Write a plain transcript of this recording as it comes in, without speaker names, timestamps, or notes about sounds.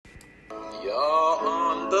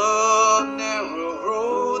the narrow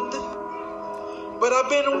road, but I've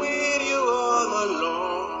been with you all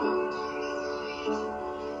along.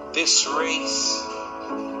 This race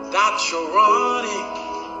that you're running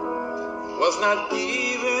was not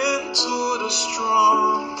given to the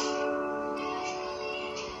strong.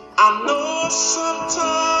 I know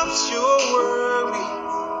sometimes you're worried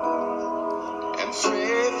and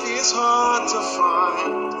faith is hard to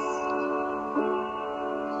find.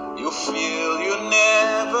 You feel you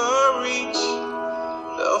never reach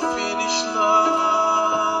the finish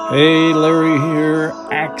line. Hey, Larry here,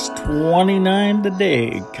 Acts 29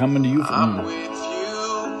 today, coming to you I'm from with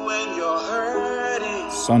you when you're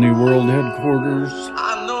hurting. Sunny World Headquarters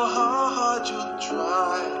I know how hard you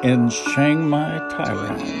try. in Chiang Mai,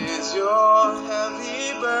 Thailand. Is your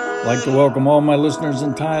heavy burden. I'd like to welcome all my listeners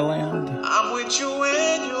in Thailand I'm with you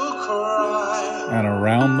when you cry. and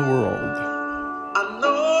around the world I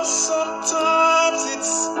know sometimes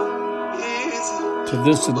it's easy to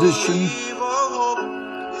this edition believe all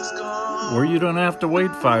hope is gone. where you don't have to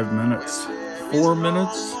wait 5 minutes, 4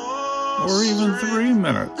 minutes, or even 3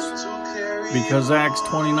 minutes, because Acts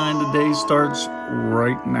 29 today starts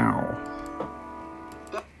right now.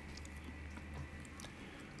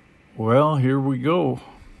 Well, here we go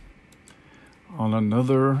on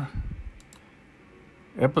another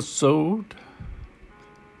episode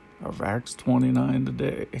of Acts 29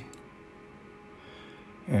 today.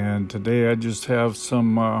 And today I just have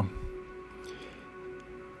some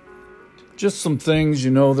things,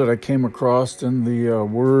 that I came across in the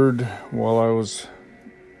Word while I was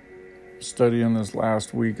studying this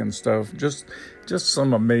last week and stuff. Just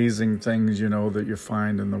some amazing things, that you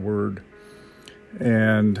find in the Word.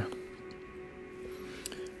 And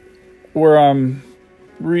where I'm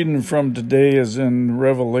reading from today is in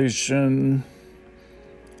Revelation,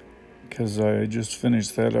 because I just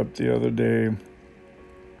finished that up the other day.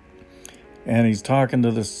 And he's talking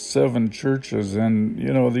to the 7 churches, and,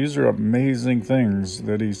 these are amazing things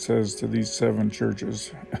that he says to these 7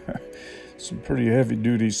 churches. Some pretty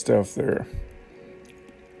heavy-duty stuff there.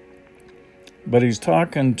 But he's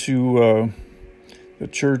talking to the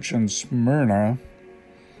church in Smyrna,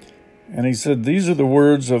 and he said, "These are the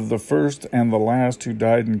words of the first and the last who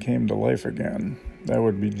died and came to life again." That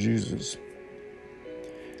would be Jesus.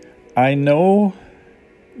 "I know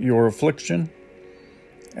your affliction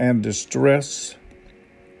and distress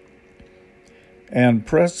and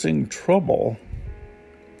pressing trouble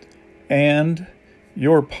and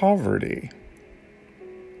your poverty.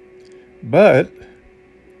 But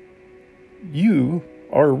you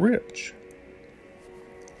are rich."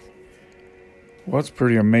 Well, that's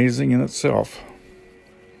pretty amazing in itself.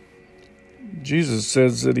 Jesus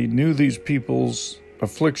says that he knew these people's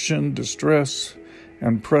affliction, distress,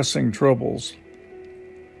 and pressing troubles,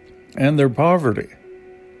 and their poverty.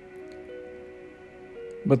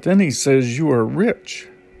 But then he says, you are rich.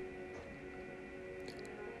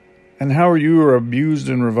 And how you are abused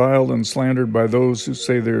and reviled and slandered by those who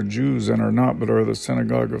say they're Jews and are not, but are the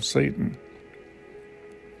synagogue of Satan.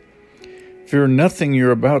 Fear nothing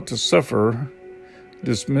you're about to suffer.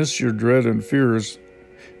 Dismiss your dread and fears.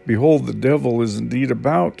 Behold, the devil is indeed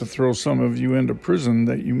about to throw some of you into prison,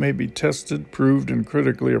 that you may be tested, proved, and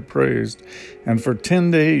critically appraised. And for 10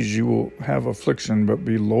 days you will have affliction, but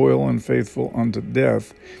be loyal and faithful unto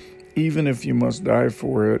death, even if you must die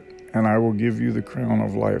for it, and I will give you the crown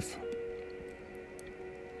of life.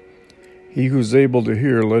 He who's able to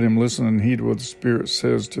hear, let him listen and heed what the Spirit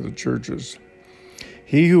says to the churches.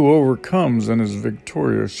 He who overcomes and is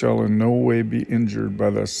victorious shall in no way be injured by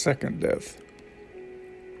the second death.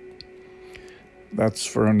 That's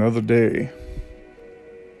for another day.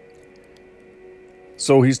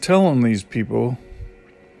 So he's telling these people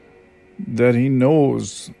that he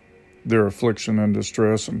knows their affliction and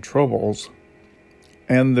distress and troubles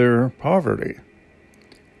and their poverty.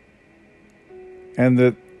 And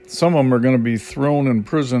that some of them are going to be thrown in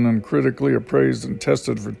prison and critically appraised and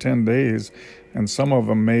tested for 10 days. And some of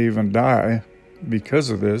them may even die because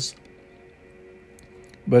of this.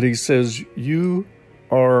 But he says, you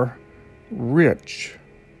are rich.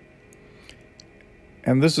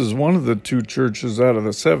 And this is one of the 2 churches out of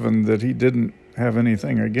the 7 that he didn't have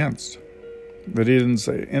anything against. That he didn't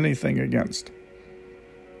say anything against.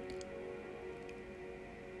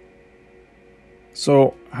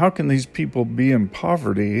 So how can these people be in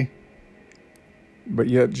poverty, but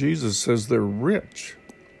yet Jesus says they're rich?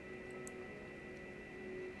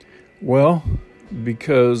 Well,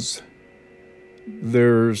 because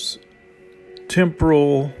there's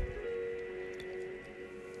temporal,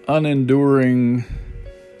 unenduring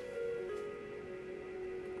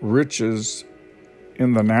riches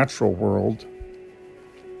in the natural world,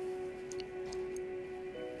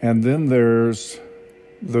 And then there's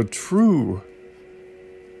the true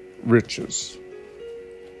riches.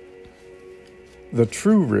 The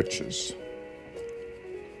true riches.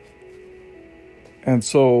 And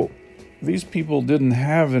so these people didn't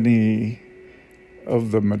have any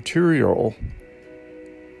of the material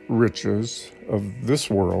riches of this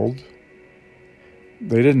world.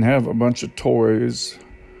 They didn't have a bunch of toys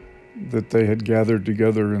that they had gathered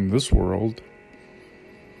together in this world.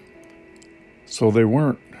 So they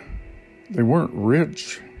weren't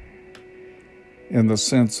rich in the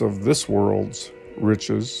sense of this world's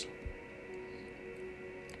riches.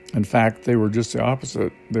 In fact, they were just the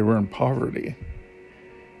opposite. They were in poverty.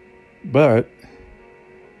 But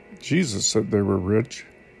Jesus said they were rich.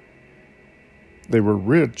 They were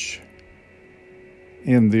rich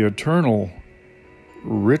in the eternal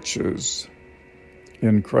riches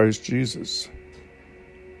in Christ Jesus.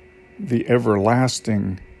 The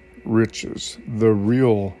everlasting riches, the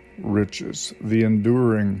real riches, the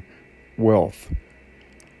enduring wealth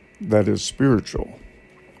that is spiritual,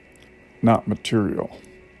 not material.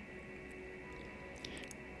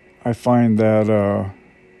 I find that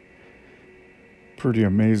pretty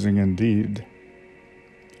amazing indeed.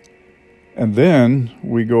 And then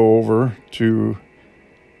we go over to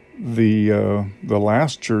the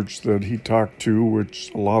last church that he talked to,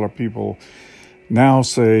 which a lot of people now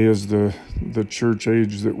say is the church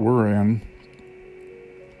age that we're in.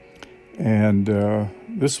 And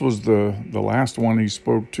this was the last one he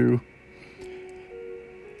spoke to.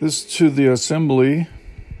 This to the assembly,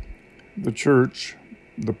 the church,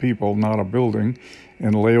 the people, not a building,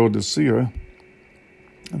 in Laodicea.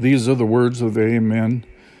 These are the words of the Amen,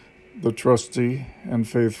 the trusty and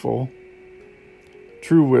faithful,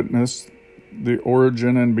 true witness, the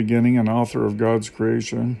origin and beginning and author of God's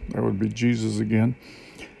creation. That would be Jesus again.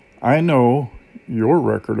 I know your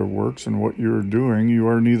record of works and what you are doing. You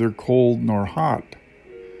are neither cold nor hot.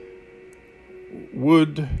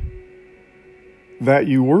 Would that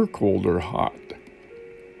you were cold or hot.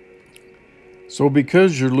 So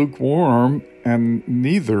because you're lukewarm and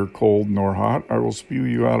neither cold nor hot, I will spew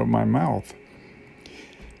you out of my mouth.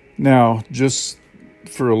 Now, just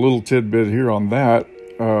for a little tidbit here on that,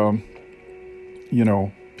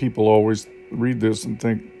 people always read this and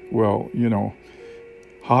think, well,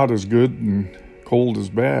 hot is good and cold is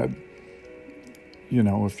bad.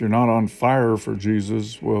 If you're not on fire for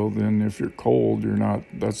Jesus, well, then if you're cold,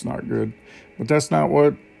 that's not good. But that's not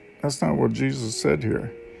what Jesus said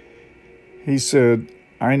here. He said,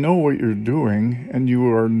 I know what you're doing, and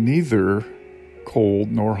you are neither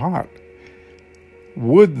cold nor hot.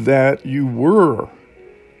 Would that you were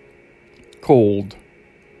cold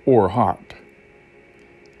or hot.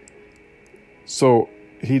 So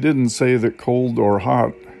he didn't say that cold or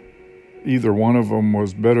hot, either one of them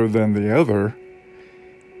was better than the other.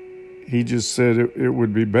 He just said it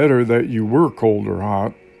would be better that you were cold or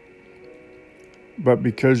hot. But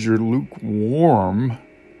because you're lukewarm,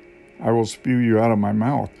 I will spew you out of my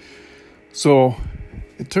mouth. So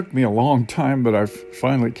it took me a long time, but I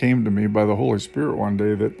finally came to me by the Holy Spirit one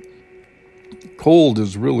day that cold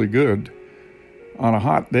is really good. On a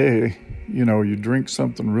hot day, you drink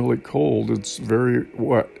something really cold. It's very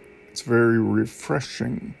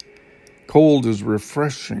refreshing. Cold is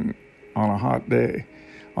refreshing on a hot day.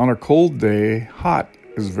 On a cold day, hot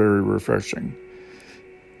is very refreshing.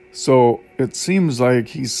 So it seems like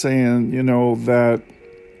he's saying, that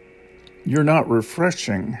you're not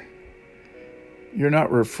refreshing. You're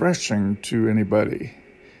not refreshing to anybody,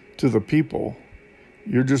 to the people.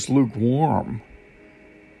 You're just lukewarm.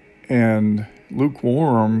 And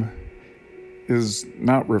lukewarm is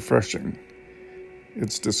not refreshing.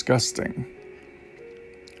 It's disgusting.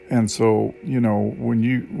 And so, when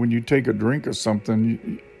you take a drink of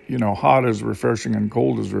something, hot is refreshing and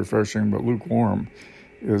cold is refreshing, but lukewarm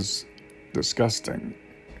is disgusting.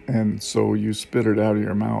 And so you spit it out of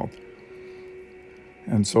your mouth.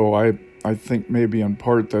 And so I think maybe in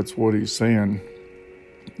part that's what he's saying.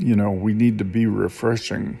 We need to be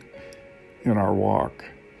refreshing in our walk.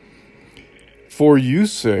 For you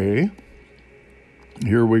say,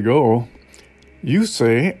 here we go, you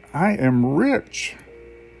say, I am rich.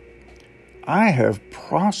 I have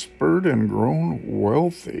prospered and grown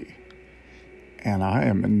wealthy, and I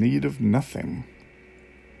am in need of nothing.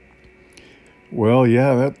 Well,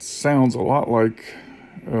 yeah, that sounds a lot like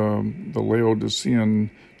the Laodicean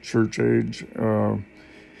church age,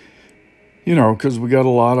 because we got a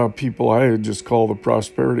lot of people I just call the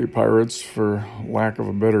prosperity pirates, for lack of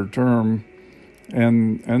a better term,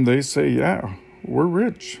 and they say, yeah, we're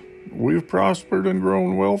rich. We've prospered and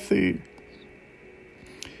grown wealthy.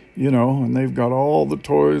 and they've got all the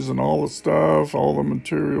toys and all the stuff, all the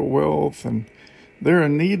material wealth, and they're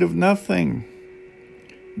in need of nothing.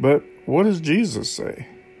 But what does Jesus say?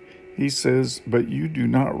 He says, but you do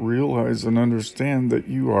not realize and understand that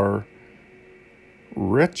you are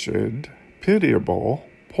wretched, pitiable,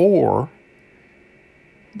 poor.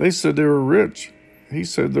 They said they were rich. He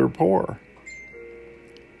said they're poor,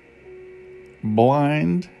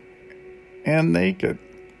 blind, and naked.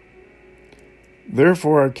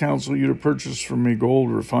 Therefore I counsel you to purchase from me gold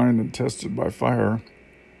refined and tested by fire,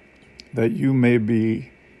 that you may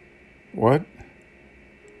be, what?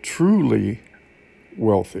 Truly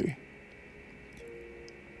wealthy.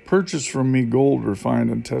 Purchase from me gold refined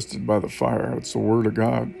and tested by the fire. It's the word of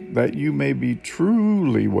God. That you may be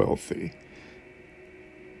truly wealthy.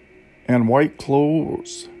 And white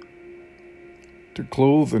clothes, to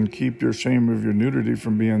clothe and keep your shame of your nudity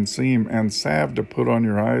from being seen, and salve to put on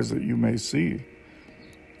your eyes that you may see.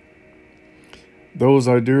 Those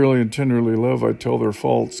I dearly and tenderly love, I tell their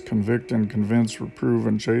faults, convict and convince, reprove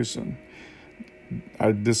and chasten.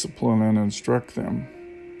 I discipline and instruct them.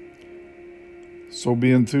 So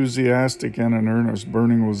be enthusiastic and in earnest,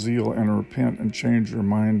 burning with zeal, and repent and change your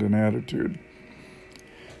mind and attitude.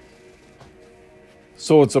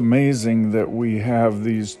 So it's amazing that we have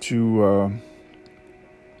these two,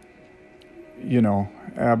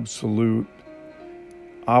 absolute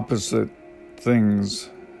opposite things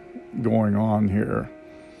going on here.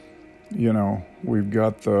 We've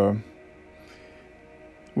got the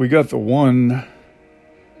one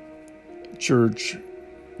church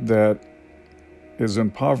that is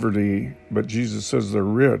in poverty, but Jesus says they're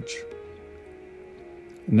rich.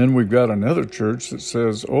 And then we've got another church that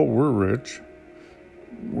says, oh, we're rich.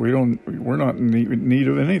 We're not in need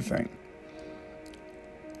of anything.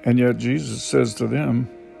 And yet Jesus says to them,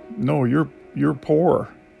 no, you're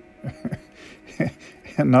poor.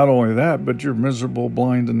 And not only that, but you're miserable,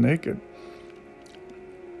 blind, and naked.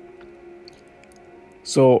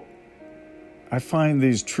 So I find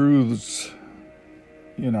these truths,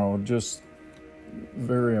 just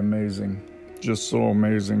very amazing, just so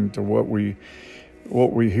amazing to what we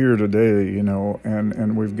hear today,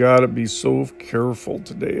 and we've got to be so careful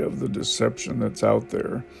today of the deception that's out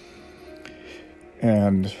there,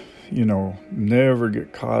 and never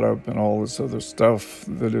get caught up in all this other stuff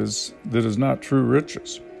that is not true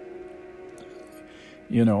riches.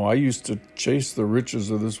 I used to chase the riches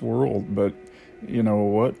of this world, but you know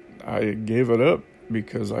what? I gave it up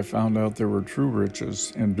because I found out there were true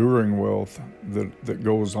riches, enduring wealth that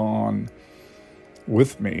goes on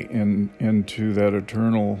with me into that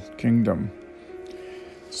eternal kingdom.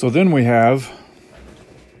 So then we have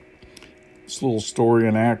this little story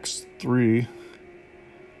in Acts 3,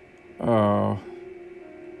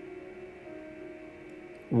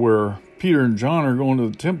 where Peter and John are going to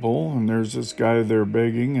the temple, and there's this guy there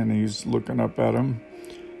begging, and he's looking up at them,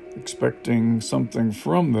 expecting something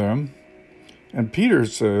from them. And Peter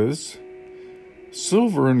says,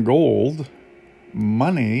 silver and gold,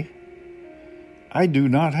 money, I do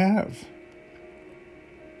not have.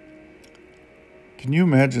 Can you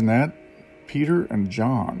imagine that? Peter and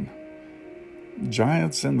John,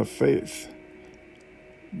 giants in the faith,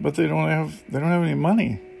 but they don't have any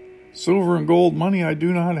money. Silver and gold, money I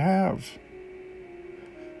do not have.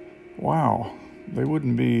 Wow, they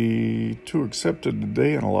wouldn't be too accepted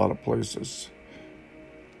today in a lot of places.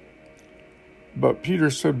 But Peter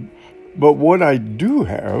said, but what I do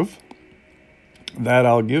have, that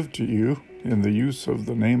I'll give to you in the use of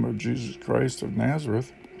the name of Jesus Christ of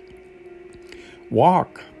Nazareth.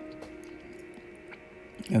 Walk.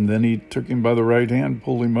 And then he took him by the right hand,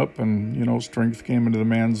 pulled him up, and, strength came into the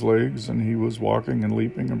man's legs, and he was walking and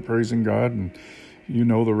leaping and praising God, and you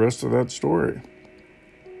know the rest of that story.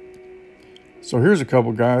 So here's a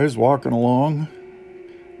couple guys walking along,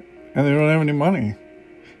 and they don't have any money.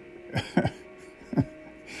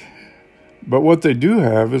 But what they do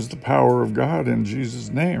have is the power of God in Jesus'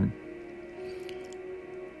 name.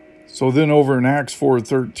 So then over in Acts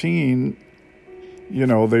 4:13,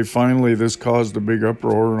 they finally, this caused a big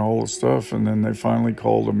uproar and all the stuff, and then they finally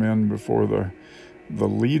called them in before the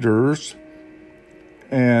leaders,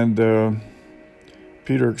 and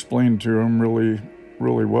Peter explained to them really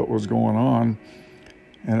what was going on.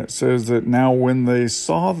 And it says that now when they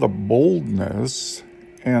saw the boldness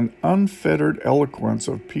and unfettered eloquence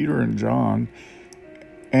of Peter and John,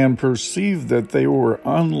 and perceived that they were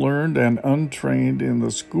unlearned and untrained in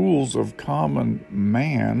the schools of common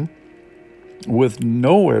man, with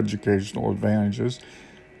no educational advantages,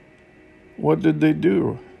 what did they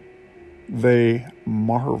do? They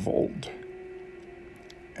marveled.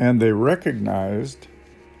 And they recognized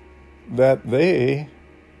that they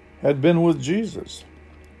had been with Jesus.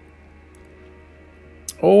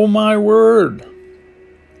 Oh my word!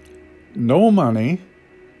 No money.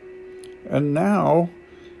 And now,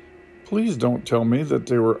 please don't tell me that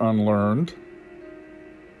they were unlearned.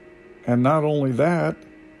 And not only that,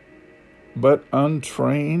 but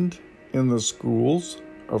untrained in the schools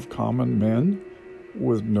of common men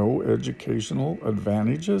with no educational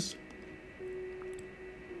advantages.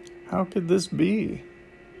 How could this be?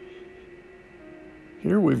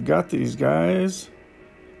 Here we've got these guys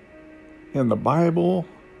in the Bible,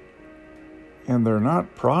 and they're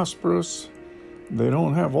not prosperous. They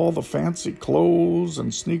don't have all the fancy clothes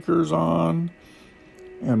and sneakers on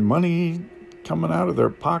and money coming out of their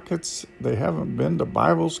pockets. They haven't been to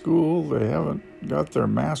Bible school. They haven't got their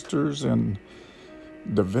masters in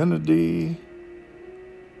divinity.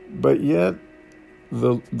 But yet,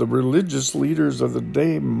 the religious leaders of the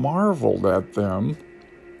day marveled at them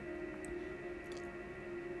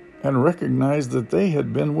and recognized that they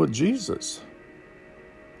had been with Jesus.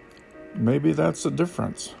 Maybe that's the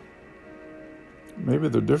difference. Maybe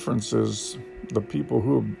the difference is the people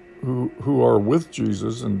who are with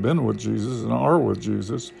Jesus and been with Jesus and are with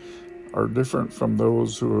Jesus are different from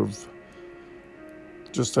those who have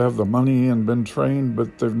just have the money and been trained,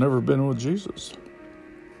 but they've never been with Jesus.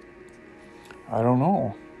 I don't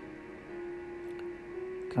know.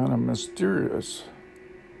 Kind of mysterious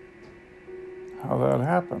how that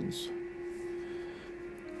happens.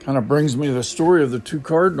 Kind of brings me to the story of the two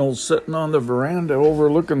cardinals sitting on the veranda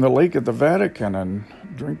overlooking the lake at the Vatican and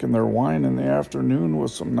drinking their wine in the afternoon with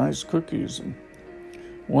some nice cookies. And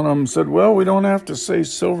one of them said, "Well, we don't have to say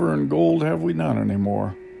silver and gold have we none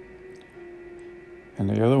anymore." And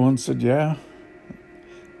the other one said, "Yeah,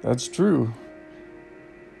 that's true.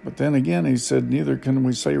 But then again," he said, "neither can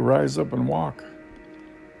we say rise up and walk."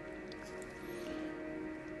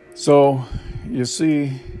 So, you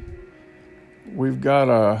see, we got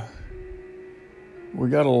a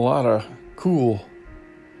lot of cool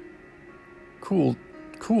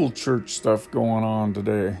church stuff going on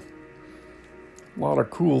today. A lot of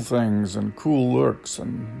cool things and cool looks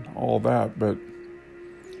and all that, but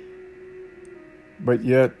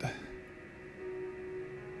yet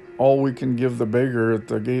all we can give the beggar at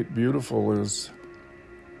the gate beautiful is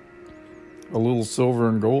a little silver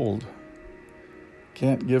and gold.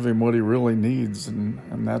 Can't give him what he really needs, and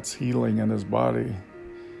that's healing in his body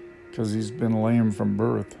because he's been lame from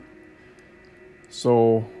birth.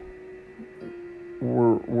 So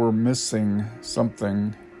we're missing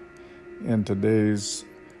something in today's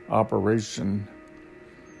operation,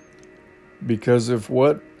 because if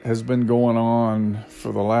what has been going on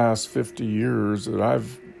for the last 50 years that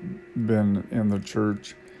I've been in the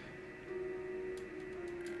church,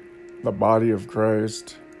 the body of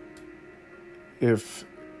Christ, if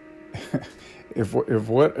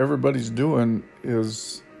what everybody's doing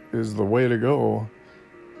is the way to go,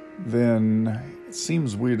 then it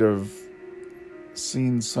seems we'd have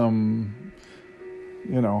seen some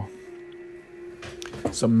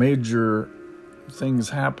major things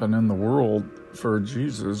happen in the world for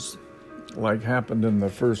Jesus, like happened in the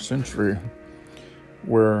first century,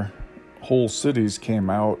 where whole cities came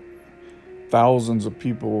out, thousands of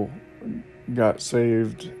people got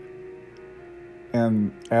saved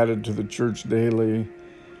and added to the church daily,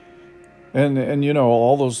 and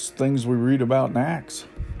all those things we read about in Acts,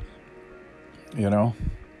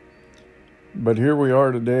 But here we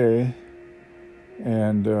are today,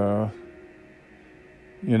 and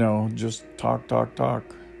just talk,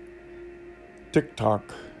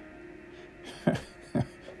 TikTok.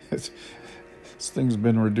 This thing's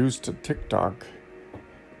been reduced to TikTok,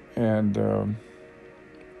 and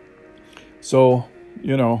so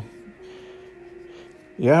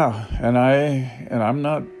yeah, and I'm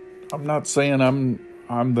not saying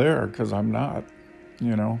I'm there, because I'm not.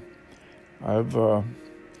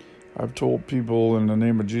 I've told people in the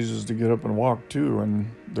name of Jesus to get up and walk too,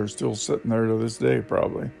 and they're still sitting there to this day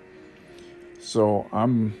probably. So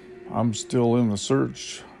I'm still in the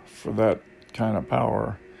search for that kind of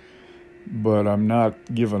power, but I'm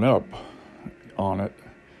not giving up on it,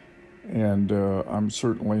 and I'm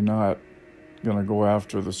certainly not going to go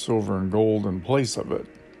after the silver and gold in place of it.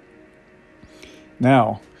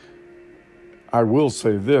 Now, I will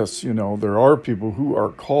say this, there are people who are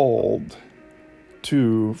called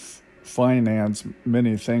to finance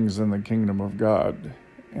many things in the kingdom of God,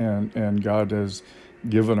 and God has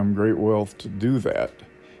given them great wealth to do that.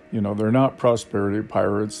 They're not prosperity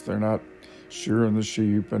pirates. They're not shearing the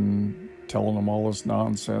sheep and telling them all this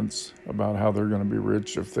nonsense about how they're going to be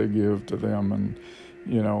rich if they give to them, and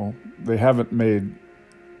they haven't made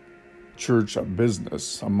church a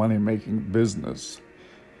business, a money-making business.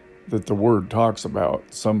 that the Word talks about.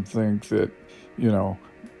 Some think that,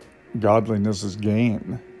 godliness is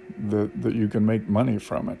gain, that you can make money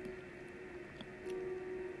from it.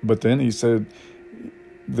 But then he said,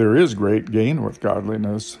 there is great gain with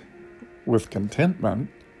godliness, with contentment.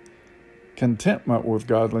 Contentment with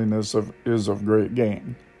godliness is of great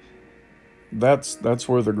gain. That's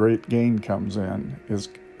where the great gain comes in,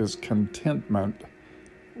 is contentment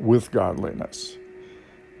with godliness.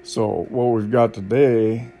 So what we've got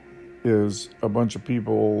today is a bunch of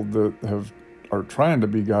people that are trying to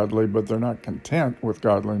be godly, but they're not content with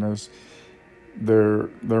godliness. They're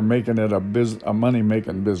making it a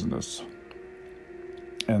money-making business.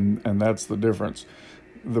 And that's the difference.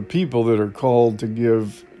 The people that are called to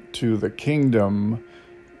give to the kingdom,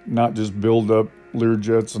 not just build up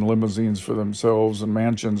Learjets and limousines for themselves and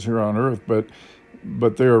mansions here on earth, but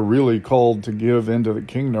they are really called to give into the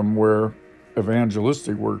kingdom where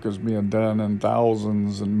evangelistic work is being done and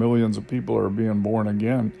thousands and millions of people are being born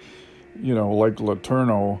again. Like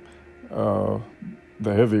Letourneau,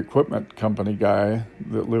 the heavy equipment company guy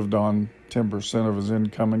that lived on 10% of his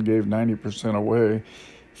income and gave 90% away,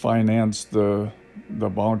 financed the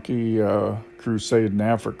Bonnke crusade in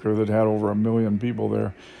Africa that had over 1 million people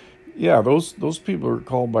there. Yeah, those people are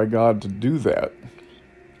called by God to do that.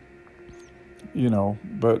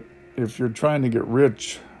 But if you're trying to get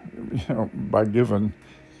rich, by giving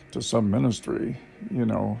to some ministry,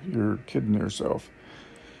 you're kidding yourself.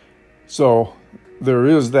 So there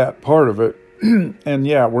is that part of it. And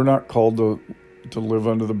yeah, we're not called to live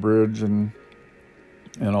under the bridge and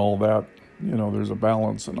all that. There's a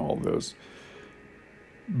balance in all this.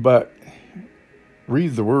 But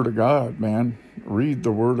read the Word of God, man. Read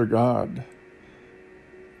the Word of God.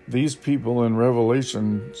 These people in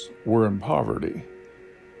Revelations were in poverty,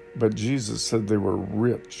 but Jesus said they were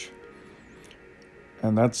rich.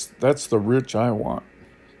 And that's the rich I want.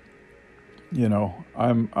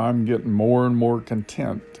 I'm getting more and more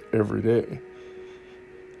content every day.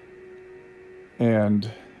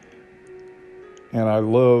 And I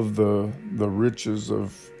love the riches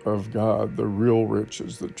of God, the real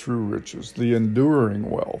riches, the true riches, the enduring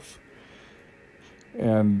wealth.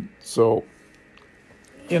 And so,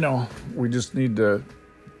 we just need to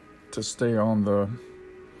stay on the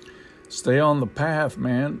path,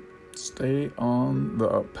 man. Stay on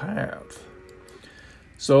the path.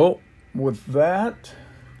 So, with that,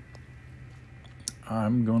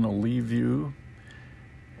 I'm going to leave you,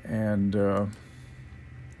 and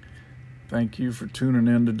thank you for tuning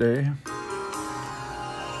in today.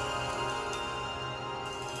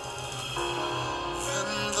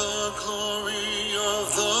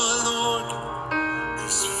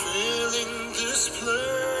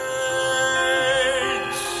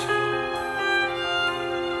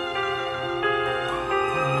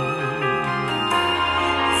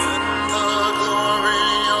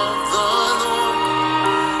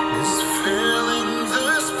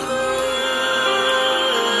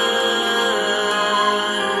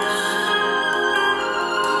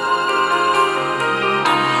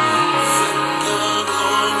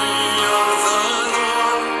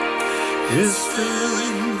 Is